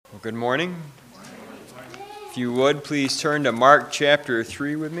Good morning. If you would, please turn to Mark chapter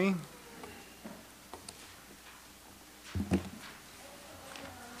 3 with me. We're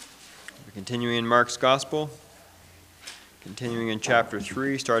continuing in Mark's Gospel, continuing in chapter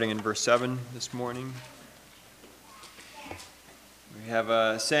 3, starting in verse 7 this morning. We have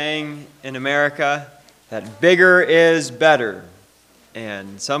a saying in America that bigger is better,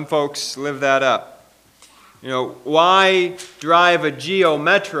 and some folks live that up. You know, why drive a Geo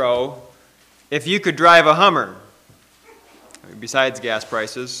Metro if you could drive a Hummer? Besides gas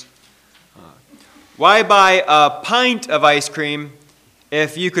prices. Why buy a pint of ice cream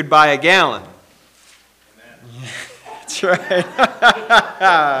if you could buy a gallon? Amen. That's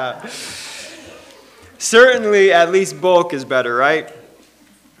right. Certainly, at least bulk is better, right?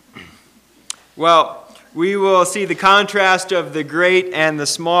 Well, we will see the contrast of the great and the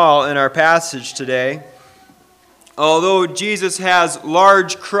small in our passage today. Although Jesus has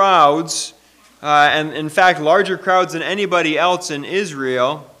large crowds, and in fact larger crowds than anybody else in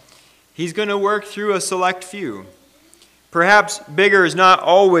Israel, he's going to work through a select few. Perhaps bigger is not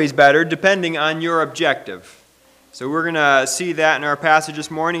always better, depending on your objective. So we're going to see that in our passage this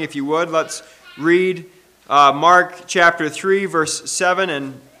morning. If you would, let's read Mark chapter 3, verse 7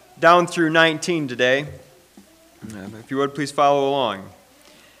 and down through 19 today. If you would, please follow along.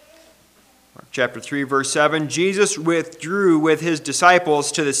 Mark chapter 3, verse 7, Jesus withdrew with his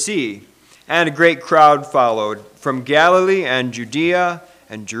disciples to the sea, and a great crowd followed from Galilee and Judea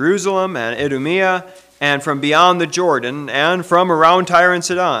and Jerusalem and Idumea, and from beyond the Jordan, and from around Tyre and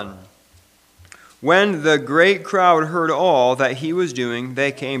Sidon. When the great crowd heard all that he was doing,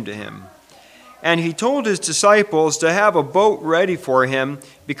 they came to him. And he told his disciples to have a boat ready for him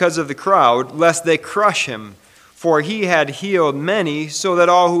because of the crowd, lest they crush him. For he had healed many, so that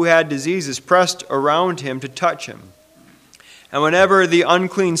all who had diseases pressed around him to touch him. And whenever the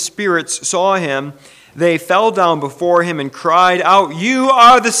unclean spirits saw him, they fell down before him and cried out, "You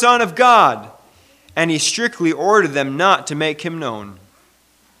are the Son of God!" And he strictly ordered them not to make him known.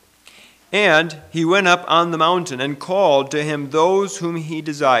 And he went up on the mountain and called to him those whom he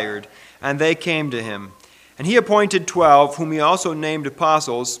desired, and they came to him. And he appointed 12, whom he also named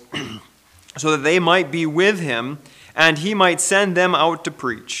apostles, so that they might be with him, and he might send them out to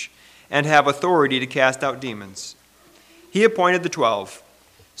preach, and have authority to cast out demons. He appointed the 12,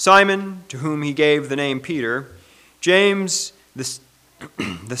 Simon, to whom he gave the name Peter, James,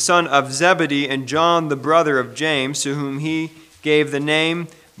 the son of Zebedee, and John, the brother of James, to whom he gave the name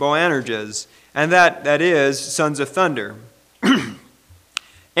Boanerges, and that is, sons of thunder,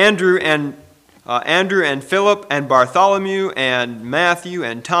 Andrew and Philip and Bartholomew and Matthew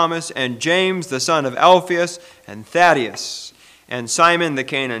and Thomas and James the son of Alphaeus and Thaddeus and Simon the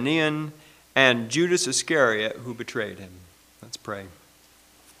Canaanian and Judas Iscariot who betrayed him. Let's pray.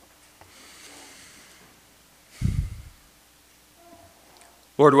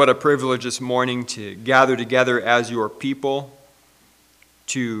 Lord, what a privilege this morning to gather together as your people,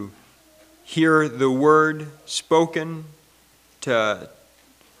 to hear the word spoken, to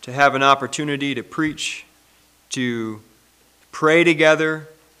have an opportunity to preach, to pray together,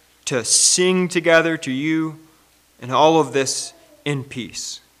 to sing together to you, and all of this in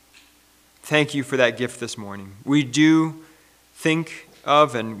peace. Thank you for that gift this morning. We do think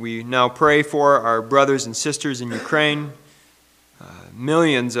of and we now pray for our brothers and sisters in Ukraine,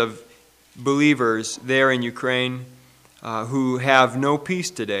 millions of believers there in Ukraine who have no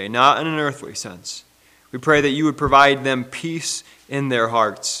peace today, not in an earthly sense. We pray that you would provide them peace in their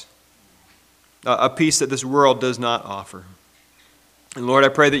hearts, a peace that this world does not offer. And Lord, I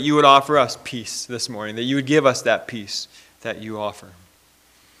pray that you would offer us peace this morning, that you would give us that peace that you offer.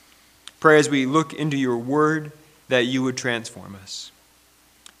 Pray as we look into your word that you would transform us,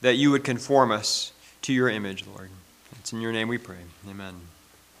 that you would conform us to your image, Lord. It's in your name we pray. Amen.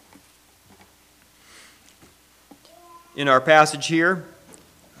 In our passage here,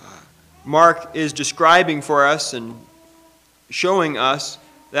 Mark is describing for us and showing us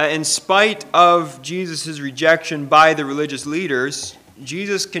that in spite of Jesus' rejection by the religious leaders,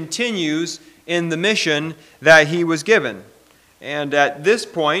 Jesus continues in the mission that he was given. And at this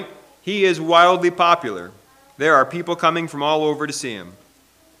point, he is wildly popular. There are people coming from all over to see him.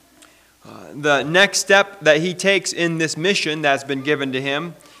 The next step that he takes in this mission that's been given to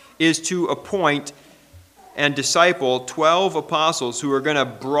him is to appoint and disciple 12 apostles who are going to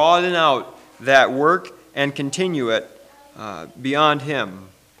broaden out that work and continue it beyond him.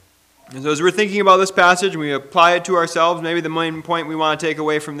 And so as we're thinking about this passage and we apply it to ourselves, maybe the main point we want to take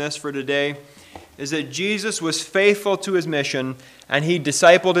away from this for today is that Jesus was faithful to his mission and he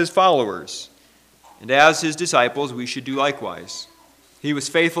discipled his followers. And as his disciples, we should do likewise. He was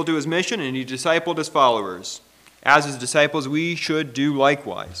faithful to his mission, and he discipled his followers. As his disciples, we should do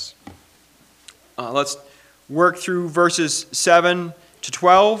likewise. Let's work through verses 7 to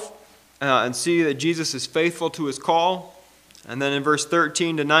 12 and see that Jesus is faithful to his call. And then in verse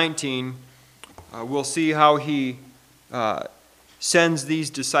 13 to 19, we'll see how he sends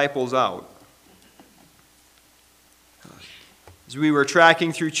these disciples out. As we were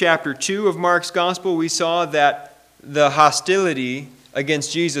tracking through chapter 2 of Mark's Gospel, we saw that the hostility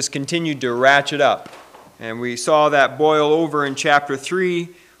against Jesus continued to ratchet up. And we saw that boil over in chapter 3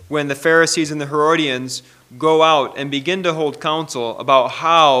 when the Pharisees and the Herodians go out and begin to hold counsel about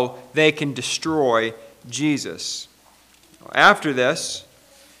how they can destroy Jesus. After this,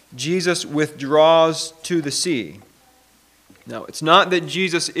 Jesus withdraws to the sea. Now, it's not that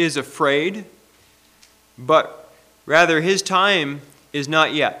Jesus is afraid, but rather, his time is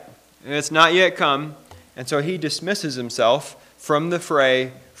not yet. It's not yet come, and so he dismisses himself from the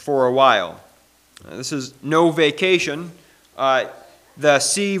fray for a while. This is no vacation. The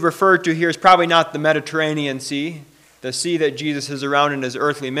sea referred to here is probably not the Mediterranean Sea. The sea that Jesus is around in his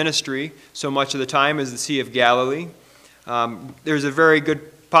earthly ministry so much of the time is the Sea of Galilee. There's a very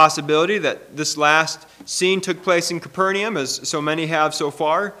good possibility that this last scene took place in Capernaum, as so many have so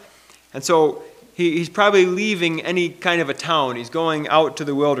far. And so he's probably leaving any kind of a town. He's going out to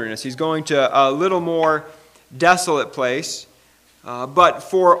the wilderness. He's going to a little more desolate place. But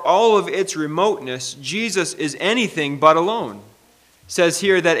for all of its remoteness, Jesus is anything but alone. It says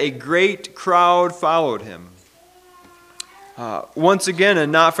here that a great crowd followed him. Once again,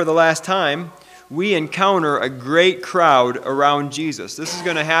 and not for the last time, we encounter a great crowd around Jesus. This is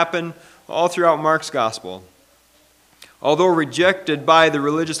going to happen all throughout Mark's Gospel. Although rejected by the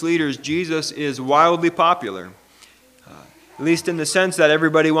religious leaders, Jesus is wildly popular, at least in the sense that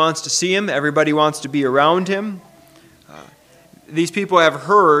everybody wants to see him, everybody wants to be around him. These people have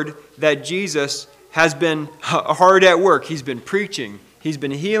heard that Jesus has been hard at work. He's been preaching, he's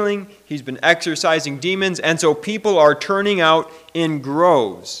been healing, he's been exorcising demons, and so people are turning out in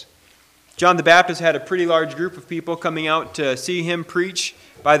groves. John the Baptist had a pretty large group of people coming out to see him preach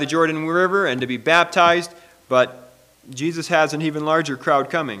by the Jordan River and to be baptized, but Jesus has an even larger crowd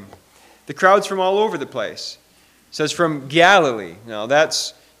coming. The crowd's from all over the place. It says from Galilee. Now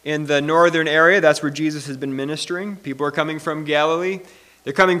that's in the northern area. That's where Jesus has been ministering. People are coming from Galilee.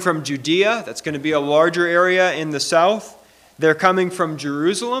 They're coming from Judea. That's going to be a larger area in the south. They're coming from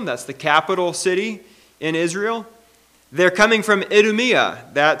Jerusalem. That's the capital city in Israel. They're coming from Idumea.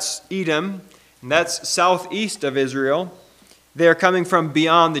 That's Edom. And that's southeast of Israel. They're coming from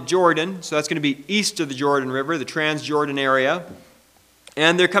beyond the Jordan, so that's going to be east of the Jordan River, the Transjordan area.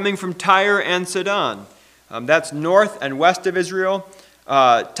 And they're coming from Tyre and Sidon. That's north and west of Israel.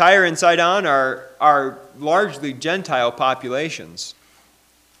 Tyre and Sidon are largely Gentile populations.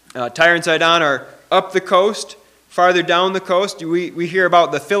 Tyre and Sidon are up the coast, farther down the coast. We hear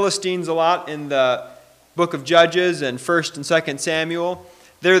about the Philistines a lot in the book of Judges and 1st and 2nd Samuel.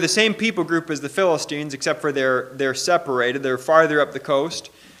 They're the same people group as the Philistines, except for they're separated. They're farther up the coast.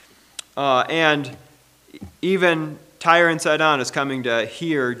 And even Tyre and Sidon is coming to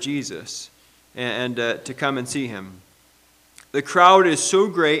hear Jesus and to come and see him. The crowd is so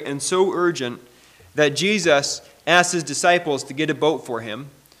great and so urgent that Jesus asks his disciples to get a boat for him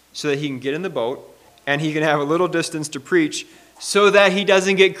so that he can get in the boat and he can have a little distance to preach so that he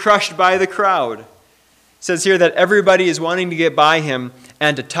doesn't get crushed by the crowd. It says here that everybody is wanting to get by him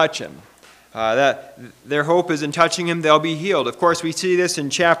and to touch him. That their hope is in touching him, they'll be healed. Of course, we see this in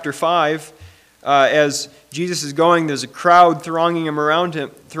chapter 5. As Jesus is going, there's a crowd thronging around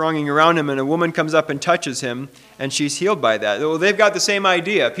him, and a woman comes up and touches him, and she's healed by that. Well, they've got the same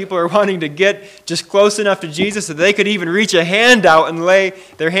idea. People are wanting to get just close enough to Jesus so they could even reach a hand out and lay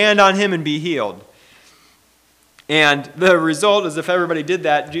their hand on him and be healed. And the result is if everybody did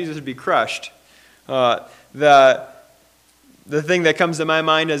that, Jesus would be crushed. The thing that comes to my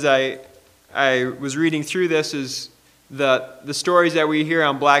mind as I was reading through this is the stories that we hear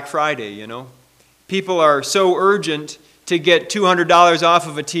on Black Friday, you know. People are so urgent to get $200 off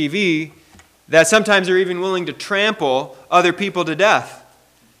of a TV that sometimes they're even willing to trample other people to death.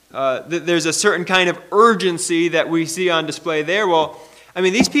 There's a certain kind of urgency that we see on display there. Well, I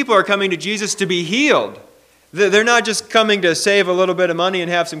mean, these people are coming to Jesus to be healed. They're not just coming to save a little bit of money and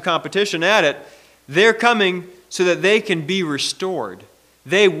have some competition at it. They're coming so that they can be restored.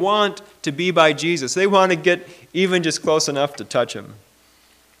 They want to be by Jesus. They want to get even just close enough to touch him.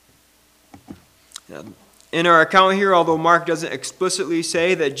 In our account here, although Mark doesn't explicitly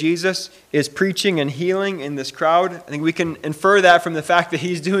say that Jesus is preaching and healing in this crowd, I think we can infer that from the fact that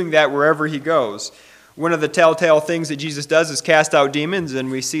he's doing that wherever he goes. One of the telltale things that Jesus does is cast out demons, and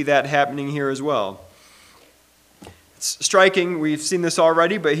we see that happening here as well. It's striking, we've seen this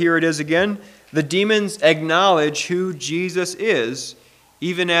already, but here it is again. The demons acknowledge who Jesus is,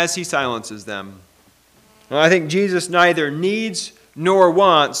 even as he silences them. Now, I think Jesus neither needs nor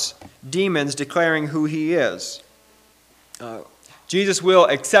wants demons declaring who he is. Jesus will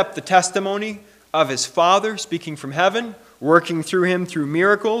accept the testimony of his Father speaking from heaven, working through him through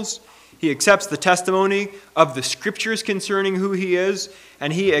miracles. He accepts the testimony of the Scriptures concerning who he is,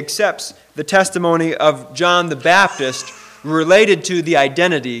 and he accepts the testimony of John the Baptist related to the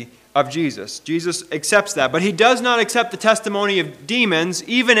identity of Jesus. Jesus accepts that, but he does not accept the testimony of demons,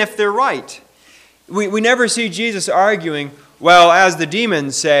 even if they're right. We never see Jesus arguing, well, as the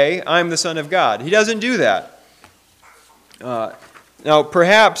demons say, I'm the Son of God. He doesn't do that. Now,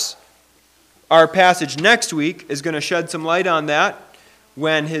 perhaps our passage next week is going to shed some light on that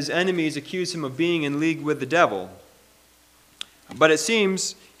when his enemies accuse him of being in league with the devil. But it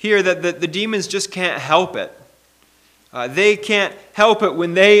seems here that the demons just can't help it. They can't help it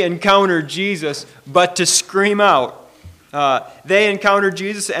when they encounter Jesus but to scream out. They encounter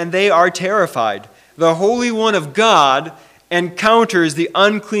Jesus and they are terrified. The Holy One of God encounters the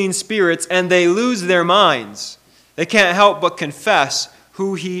unclean spirits and they lose their minds. They can't help but confess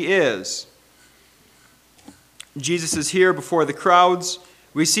who he is. Jesus is here before the crowds.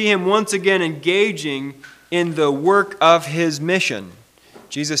 We see him once again engaging in the work of his mission.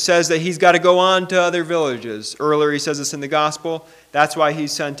 Jesus says that he's got to go on to other villages. Earlier he says this in the gospel. That's why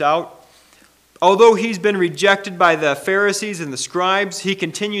he's sent out. Although he's been rejected by the Pharisees and the scribes, he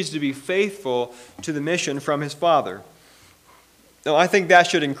continues to be faithful to the mission from his Father. Now, I think that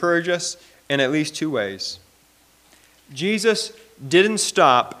should encourage us in at least two ways. Jesus didn't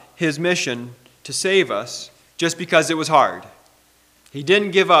stop his mission to save us just because it was hard. He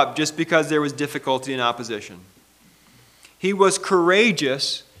didn't give up just because there was difficulty and opposition. He was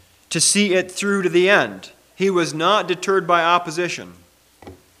courageous to see it through to the end. He was not deterred by opposition.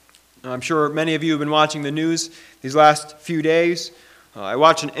 Now, I'm sure many of you have been watching the news these last few days. I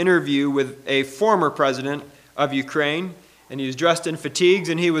watched an interview with a former president of Ukraine, and he was dressed in fatigues,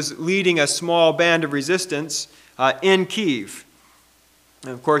 and he was leading a small band of resistance in Kyiv.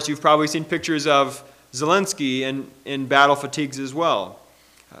 And of course, you've probably seen pictures of Zelensky in battle fatigues as well.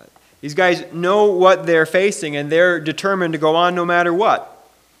 These guys know what they're facing, and they're determined to go on no matter what.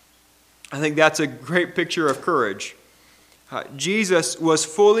 I think that's a great picture of courage. Jesus was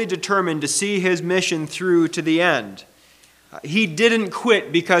fully determined to see his mission through to the end. He didn't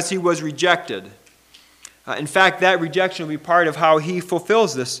quit because he was rejected. In fact, that rejection will be part of how he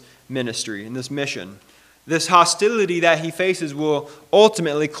fulfills this ministry and this mission. This hostility that he faces will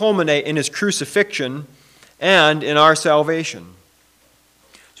ultimately culminate in his crucifixion and in our salvation.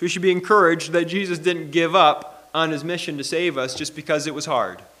 So we should be encouraged that Jesus didn't give up on his mission to save us just because it was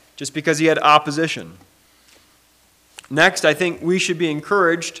hard, just because he had opposition. Next, I think we should be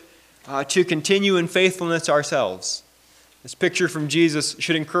encouraged to continue in faithfulness ourselves. This picture from Jesus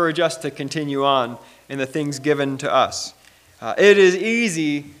should encourage us to continue on in the things given to us. It is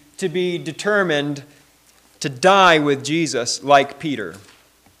easy to be determined to die with Jesus like Peter,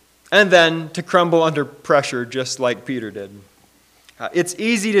 and then to crumble under pressure just like Peter did. It's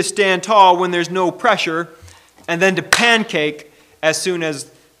easy to stand tall when there's no pressure, and then to pancake as soon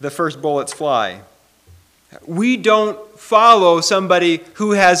as the first bullets fly. We don't follow somebody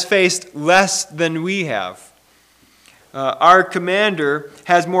who has faced less than we have. Our commander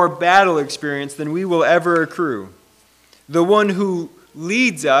has more battle experience than we will ever accrue. The one who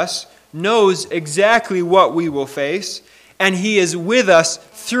leads us knows exactly what we will face, and he is with us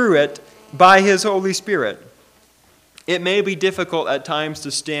through it by his Holy Spirit. It may be difficult at times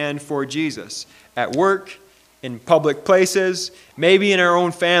to stand for Jesus, at work, in public places, maybe in our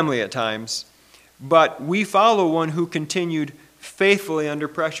own family at times, but we follow one who continued faithfully under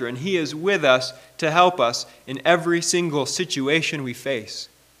pressure, and he is with us to help us in every single situation we face.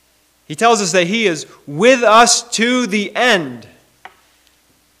 He tells us that he is with us to the end,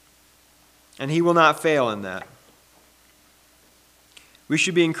 and he will not fail in that. We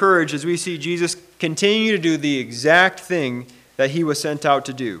should be encouraged as we see Jesus continue to do the exact thing that he was sent out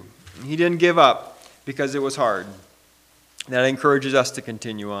to do. He didn't give up because it was hard. That encourages us to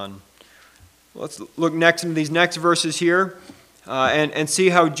continue on. Let's look next into these next verses here and see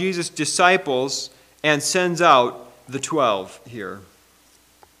how Jesus disciples and sends out the 12 here.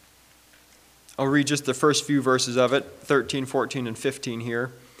 I'll read just the first few verses of it, 13, 14, and 15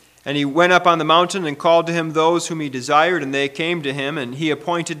 here. And he went up on the mountain and called to him those whom he desired, and they came to him, and he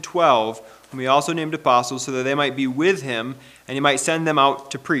appointed 12, whom he also named apostles, so that they might be with him, and he might send them out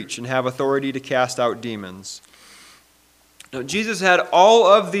to preach and have authority to cast out demons. Now, Jesus had all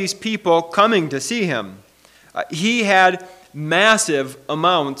of these people coming to see him. He had massive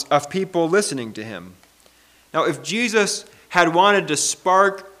amounts of people listening to him. Now, if Jesus had wanted to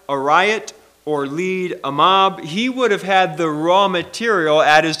spark a riot or lead a mob, he would have had the raw material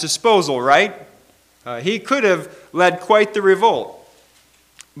at his disposal, right? He could have led quite the revolt.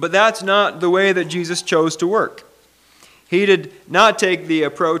 But that's not the way that Jesus chose to work. He did not take the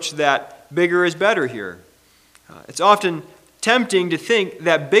approach that bigger is better here. It's often tempting to think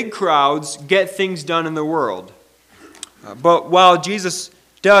that big crowds get things done in the world. But while Jesus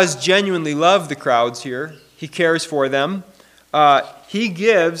does genuinely love the crowds here, he cares for them, he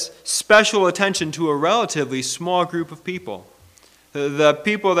gives special attention to a relatively small group of people. The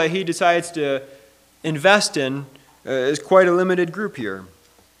people that he decides to invest in is quite a limited group here.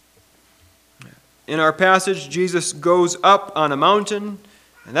 In our passage, Jesus goes up on a mountain,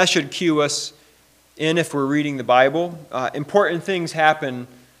 and that should cue us in if we're reading the Bible. Important things happen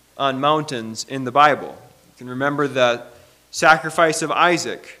on mountains in the Bible. You can remember the sacrifice of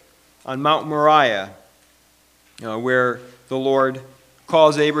Isaac on Mount Moriah, where the Lord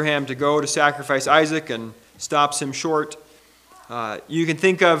calls Abraham to go to sacrifice Isaac and stops him short. You can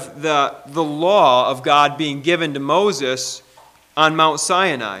think of the law of God being given to Moses on Mount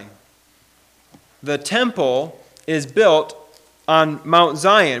Sinai. The temple is built on Mount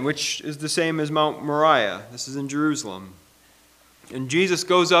Zion, which is the same as Mount Moriah. This is in Jerusalem. And Jesus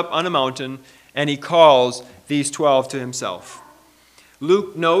goes up on a mountain and he calls these 12 to himself.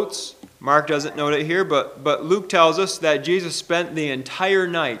 Luke notes, Mark doesn't note it here, but Luke tells us that Jesus spent the entire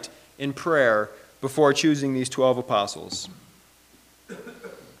night in prayer before choosing these 12 apostles.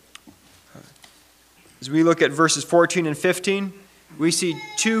 As we look at verses 14 and 15, we see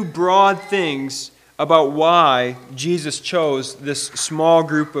two broad things about why Jesus chose this small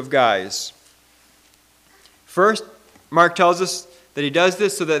group of guys. First, Mark tells us that he does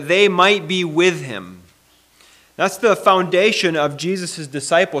this so that they might be with him. That's the foundation of Jesus'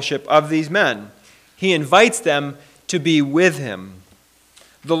 discipleship of these men. He invites them to be with him.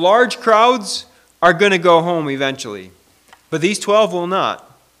 The large crowds are going to go home eventually, but these 12 will not.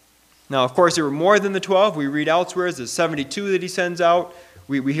 Now, of course, there were more than the 12. We read elsewhere, there's 72 that he sends out.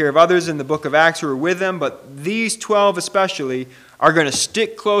 We hear of others in the book of Acts who are with them, but these 12 especially are going to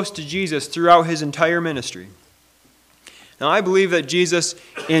stick close to Jesus throughout his entire ministry. Now, I believe that Jesus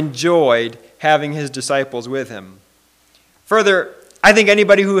enjoyed having his disciples with him. Further, I think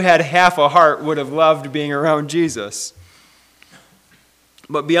anybody who had half a heart would have loved being around Jesus.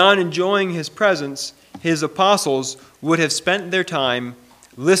 But beyond enjoying his presence, his apostles would have spent their time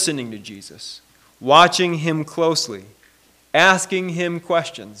listening to Jesus, watching him closely, asking him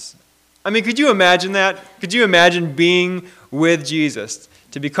questions. I mean, could you imagine that? Could you imagine being with Jesus,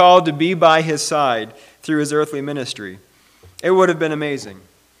 to be called to be by his side through his earthly ministry? It would have been amazing.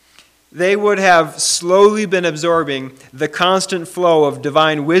 They would have slowly been absorbing the constant flow of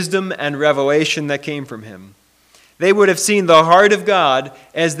divine wisdom and revelation that came from him. They would have seen the heart of God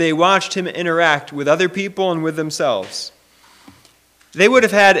as they watched him interact with other people and with themselves. They would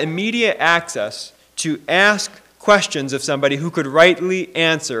have had immediate access to ask questions of somebody who could rightly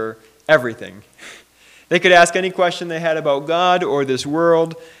answer everything. They could ask any question they had about God or this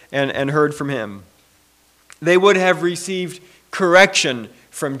world and heard from him. They would have received correction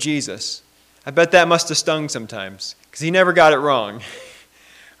from Jesus. I bet that must have stung sometimes, because he never got it wrong.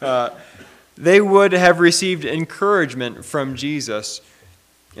 They would have received encouragement from Jesus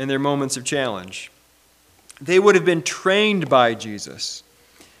in their moments of challenge. They would have been trained by Jesus.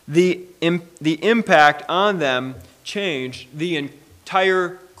 The impact on them changed the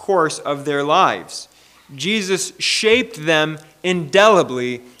entire course of their lives. Jesus shaped them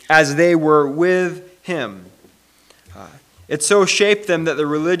indelibly as they were with him. It so shaped them that the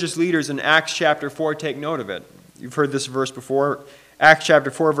religious leaders in Acts chapter 4 take note of it. You've heard this verse before. Acts chapter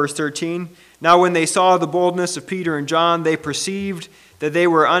 4, verse 13. Now when they saw the boldness of Peter and John, they perceived that they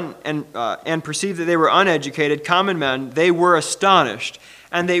were uneducated, common men. They were astonished,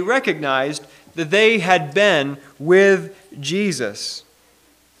 and they recognized that they had been with Jesus.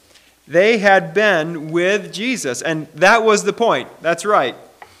 They had been with Jesus, and that was the point. That's right.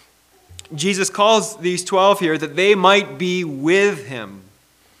 Jesus calls these 12 here that they might be with him.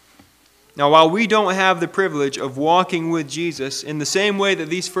 Now, while we don't have the privilege of walking with Jesus in the same way that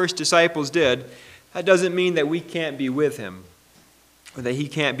these first disciples did, that doesn't mean that we can't be with him or that he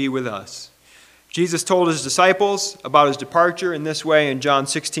can't be with us. Jesus told his disciples about his departure in this way in John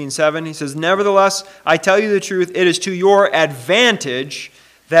 16:7. He says, "Nevertheless, I tell you the truth, it is to your advantage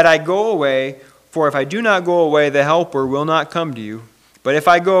that I go away, for if I do not go away, the Helper will not come to you. But if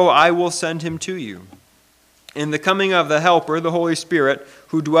I go, I will send him to you. In the coming of the Helper, the Holy Spirit,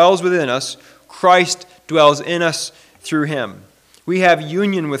 who dwells within us, Christ dwells in us through him. We have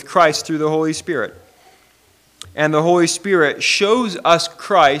union with Christ through the Holy Spirit. And the Holy Spirit shows us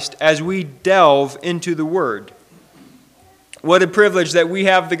Christ as we delve into the Word. What a privilege that we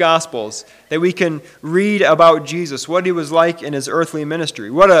have the Gospels, that we can read about Jesus, what he was like in his earthly ministry.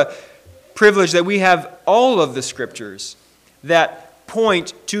 What a privilege that we have all of the Scriptures that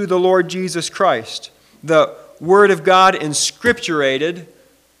point to the Lord Jesus Christ. The Word of God inscripturated,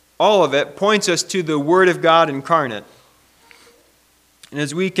 all of it, points us to the Word of God incarnate. And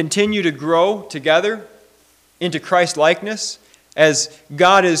as we continue to grow together into Christ-likeness, as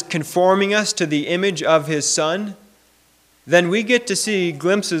God is conforming us to the image of his Son, then we get to see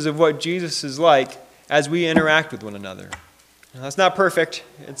glimpses of what Jesus is like as we interact with one another. Now, that's not perfect.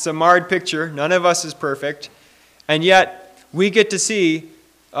 It's a marred picture. None of us is perfect. And yet, we get to see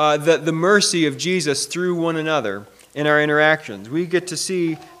the mercy of Jesus through one another in our interactions. We get to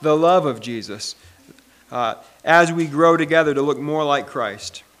see the love of Jesus as we grow together to look more like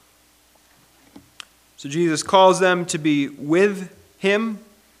Christ. So Jesus calls them to be with him.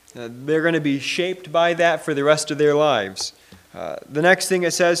 They're going to be shaped by that for the rest of their lives. The next thing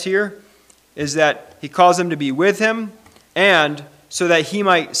it says here is that he calls them to be with him and so that he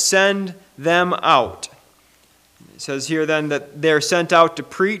might send them out. It says here then that they're sent out to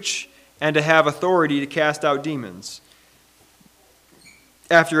preach and to have authority to cast out demons.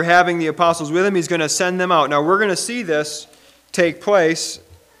 After having the apostles with him, he's going to send them out. Now we're going to see this take place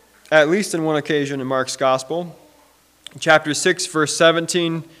at least on one occasion in Mark's Gospel. In chapter 6, verse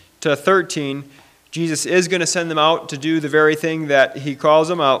 17 to 13, Jesus is going to send them out to do the very thing that he calls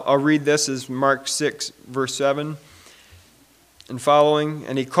them. I'll read this as Mark 6, verse 7 and following.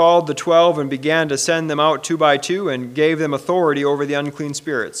 And he called the 12 and began to send them out 2 by 2 and gave them authority over the unclean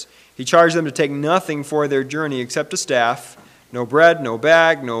spirits. He charged them to take nothing for their journey except a staff, no bread, no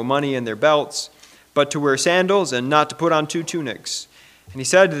bag, no money in their belts, but to wear sandals and not to put on 2 tunics. And he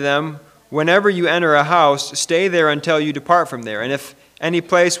said to them, whenever you enter a house, stay there until you depart from there. And if any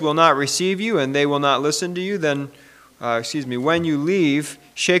place will not receive you and they will not listen to you, then, when you leave,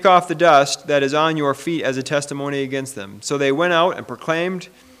 shake off the dust that is on your feet as a testimony against them. So they went out and proclaimed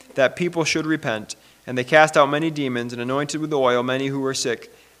that people should repent. And they cast out many demons and anointed with oil many who were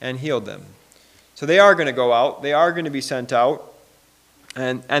sick and healed them. So they are going to go out. They are going to be sent out.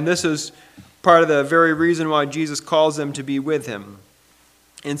 And this is part of the very reason why Jesus calls them to be with him.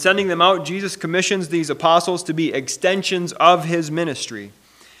 In sending them out, Jesus commissions these apostles to be extensions of his ministry.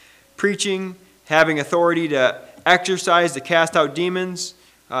 Preaching, having authority to exorcise, to cast out demons.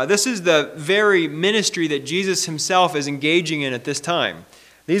 This is the very ministry that Jesus himself is engaging in at this time.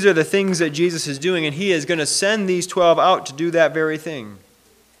 These are the things that Jesus is doing, and he is going to send these 12 out to do that very thing.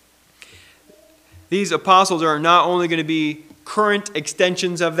 These apostles are not only going to be current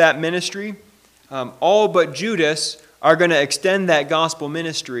extensions of that ministry, all but Judas are going to extend that gospel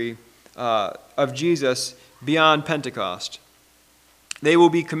ministry of Jesus beyond Pentecost. They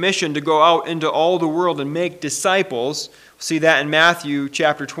will be commissioned to go out into all the world and make disciples. We'll see that in Matthew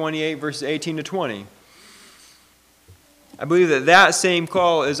chapter 28, verses 18 to 20. I believe that same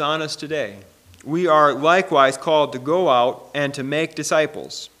call is on us today. We are likewise called to go out and to make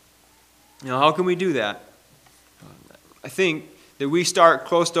disciples. Now, how can we do that? I think that we start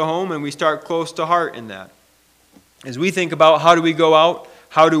close to home and we start close to heart in that. As we think about how do we go out,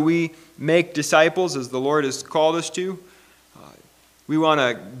 how do we make disciples as the Lord has called us to, we want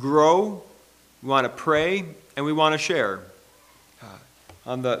to grow, we want to pray, and we want to share.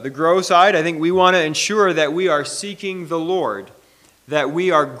 On the grow side, I think we want to ensure that we are seeking the Lord, that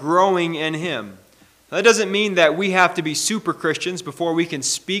we are growing in him. Now, that doesn't mean that we have to be super Christians before we can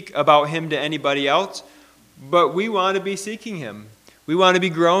speak about him to anybody else, but we want to be seeking him. We want to be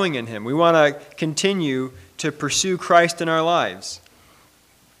growing in him. We want to continue to pursue Christ in our lives.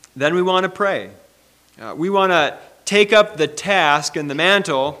 Then we want to pray. We want to take up the task and the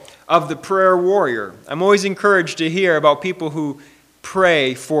mantle of the prayer warrior. I'm always encouraged to hear about people who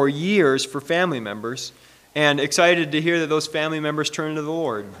pray for years for family members and excited to hear that those family members turn to the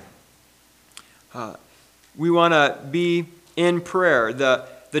Lord. We want to be in prayer.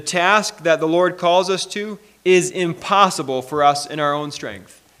 The task that the Lord calls us to is impossible for us in our own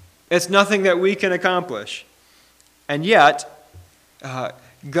strength. It's nothing that we can accomplish. And yet,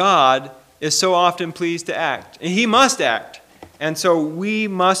 God is so often pleased to act. And he must act. And so we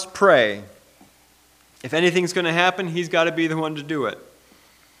must pray. If anything's going to happen, he's got to be the one to do it.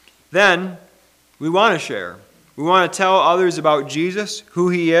 Then, we want to share. We want to tell others about Jesus, who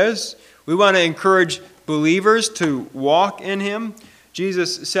he is. We want to encourage believers to walk in him.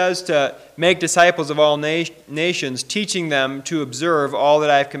 Jesus says to make disciples of all nations, teaching them to observe all that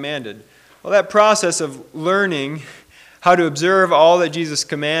I have commanded. Well, that process of learning how to observe all that Jesus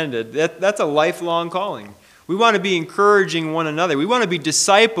commanded, that's a lifelong calling. We want to be encouraging one another. We want to be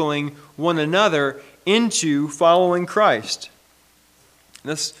discipling one another into following Christ.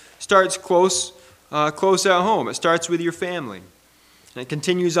 This starts close at home. It starts with your family. And it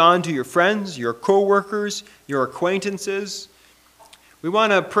continues on to your friends, your co-workers, your acquaintances. We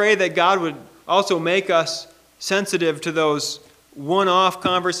want to pray that God would also make us sensitive to those one-off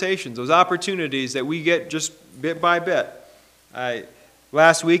conversations, those opportunities that we get just bit by bit.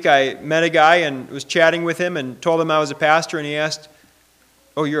 Last week I met a guy and was chatting with him and told him I was a pastor, and he asked,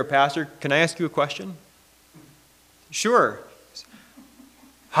 "Oh, you're a pastor? Can I ask you a question?" "Sure."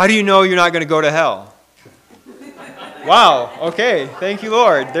 "How do you know you're not going to go to hell?" Wow, okay, thank you,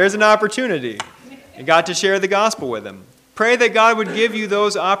 Lord. There's an opportunity. I got to share the gospel with him. Pray that God would give you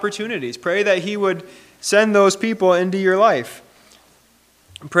those opportunities. Pray that he would send those people into your life.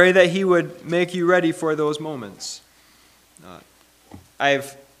 Pray that he would make you ready for those moments.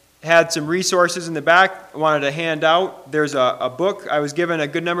 I've had some resources in the back I wanted to hand out. There's a book. I was given a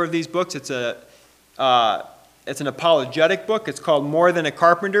good number of these books. It's an apologetic book. It's called More Than a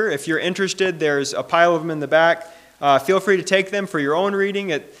Carpenter. If you're interested, there's a pile of them in the back. Feel free to take them for your own reading.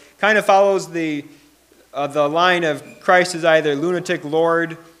 It kind of follows the line of Christ is either lunatic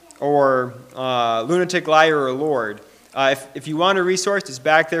Lord or lunatic liar or Lord. If you want a resource, it's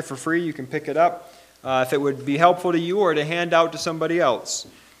back there for free. You can pick it up if it would be helpful to you or to hand out to somebody else.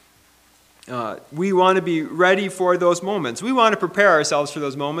 We want to be ready for those moments. We want to prepare ourselves for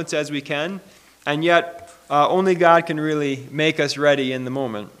those moments as we can, and yet only God can really make us ready in the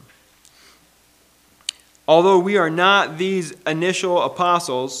moment. Although we are not these initial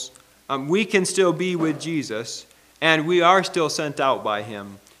apostles, we can still be with Jesus, and we are still sent out by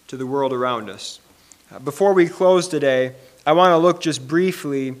him to the world around us. Before we close today, I want to look just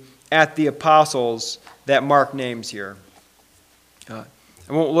briefly at the apostles that Mark names here. I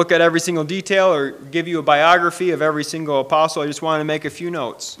won't look at every single detail or give you a biography of every single apostle. I just want to make a few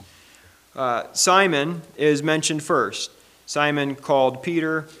notes. Simon is mentioned first. Simon called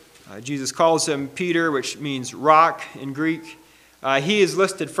Peter. Jesus calls him Peter, which means rock in Greek. He is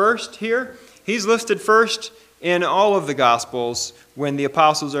listed first here. He's listed first in all of the Gospels when the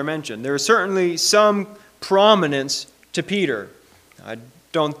apostles are mentioned. There is certainly some prominence to Peter. I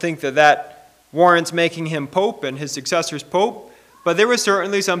don't think that warrants making him pope and his successors pope, but there was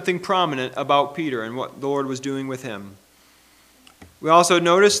certainly something prominent about Peter and what the Lord was doing with him. We also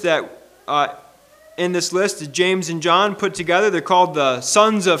notice that in this list, James and John put together, they're called the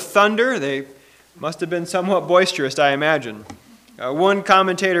sons of thunder. They must have been somewhat boisterous, I imagine. One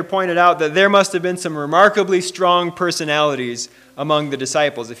commentator pointed out that there must have been some remarkably strong personalities among the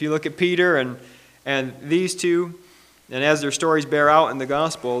disciples. If you look at Peter and these two, and as their stories bear out in the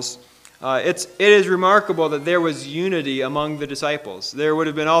Gospels, it is remarkable that there was unity among the disciples. There would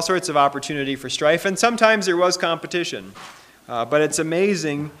have been all sorts of opportunity for strife, and sometimes there was competition. But it's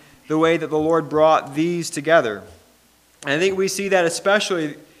amazing the way that the Lord brought these together. And I think we see that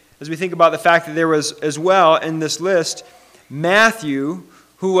especially as we think about the fact that there was as well in this list Matthew,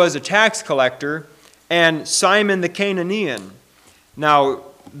 who was a tax collector, and Simon the Canaanian. Now,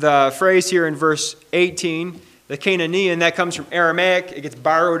 the phrase here in verse 18, the Canaanian, that comes from Aramaic. It gets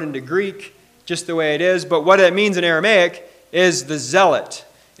borrowed into Greek just the way it is. But what it means in Aramaic is the zealot.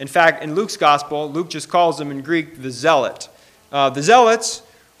 In fact, in Luke's gospel, Luke just calls them in Greek the zealot. The zealots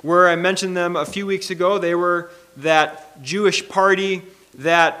were, I mentioned them a few weeks ago, they were that Jewish party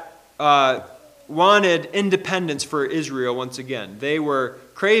that wanted independence for Israel once again. They were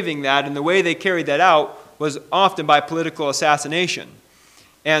craving that, and the way they carried that out was often by political assassination.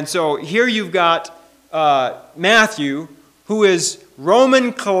 And so here you've got Matthew, who is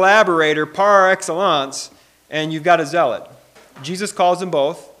Roman collaborator par excellence, and you've got a zealot. Jesus calls them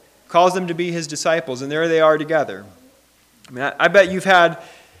both, calls them to be his disciples, and there they are together. I mean, I bet you've had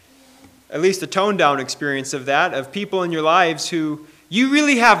at least a toned-down experience of that, of people in your lives who you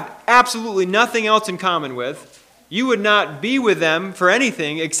really have absolutely nothing else in common with. You would not be with them for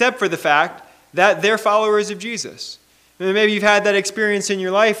anything except for the fact that they're followers of Jesus. And maybe you've had that experience in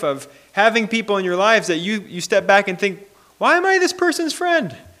your life of having people in your lives that you step back and think, why am I this person's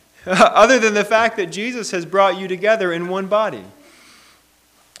friend? Other than the fact that Jesus has brought you together in one body.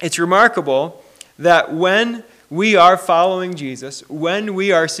 It's remarkable that when we are following Jesus, when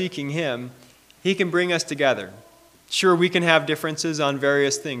we are seeking him, he can bring us together. Sure, we can have differences on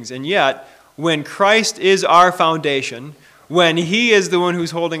various things, and yet when Christ is our foundation, when He is the one who's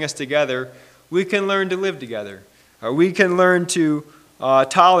holding us together, we can learn to live together. We can learn to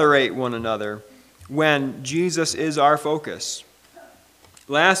tolerate one another when Jesus is our focus.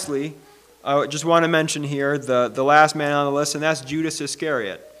 Lastly, I just want to mention here the last man on the list, and that's Judas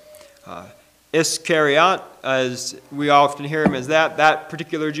Iscariot. Iscariot, as we often hear him as that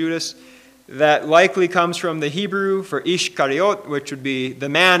particular Judas, that likely comes from the Hebrew for Ishkariot, which would be the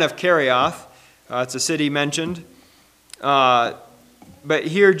man of Kerioth. It's a city mentioned. But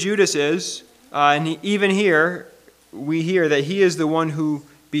here Judas is, and even here we hear that he is the one who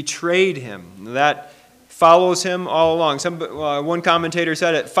betrayed him. That follows him all along. One commentator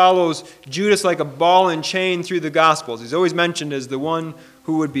said it follows Judas like a ball and chain through the Gospels. He's always mentioned as the one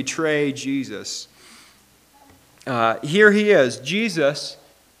who would betray Jesus. Here he is, Jesus,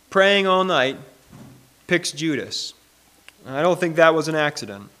 praying all night, picks Judas. I don't think that was an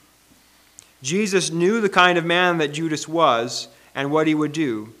accident. Jesus knew the kind of man that Judas was and what he would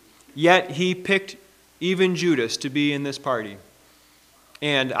do, yet he picked even Judas to be in this party.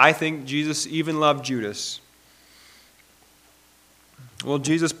 And I think Jesus even loved Judas. Well,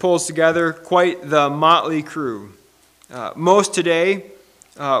 Jesus pulls together quite the motley crew. Most today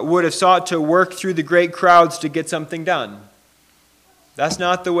would have sought to work through the great crowds to get something done. That's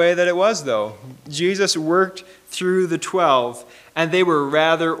not the way that it was, though. Jesus worked through the 12, and they were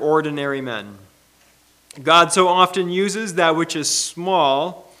rather ordinary men. God so often uses that which is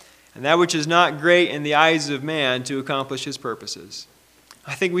small and that which is not great in the eyes of man to accomplish His purposes.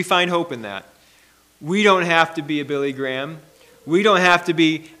 I think we find hope in that. We don't have to be a Billy Graham. We don't have to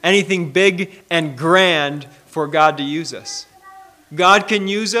be anything big and grand for God to use us. God can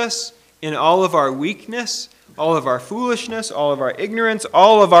use us in all of our weakness, all of our foolishness, all of our ignorance,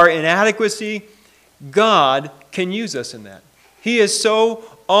 all of our inadequacy. God can use us in that. He is so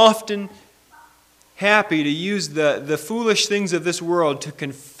often happy to use the foolish things of this world to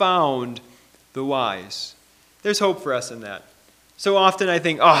confound the wise. There's hope for us in that. So often I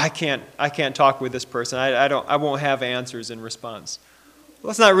think, I can't talk with this person. I won't have answers in response. Well,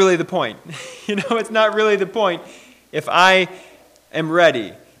 that's not really the point. It's not really the point if I am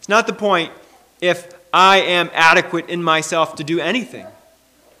ready. It's not the point if I am adequate in myself to do anything.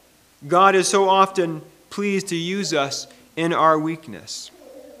 God is so often pleased to use us in our weakness.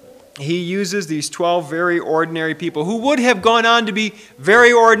 He uses these 12 very ordinary people who would have gone on to be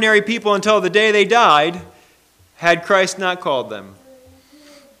very ordinary people until the day they died had Christ not called them.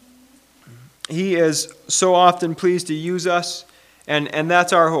 He is so often pleased to use us, and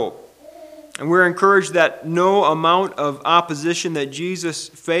that's our hope. And we're encouraged that no amount of opposition that Jesus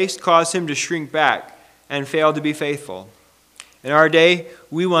faced caused Him to shrink back and fail to be faithful. In our day,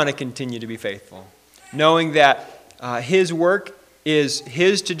 we want to continue to be faithful, knowing that His work is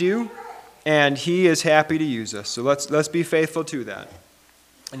His to do, and He is happy to use us. So let's be faithful to that.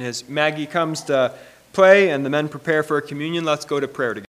 And as Maggie comes to play and the men prepare for a communion, let's go to prayer together.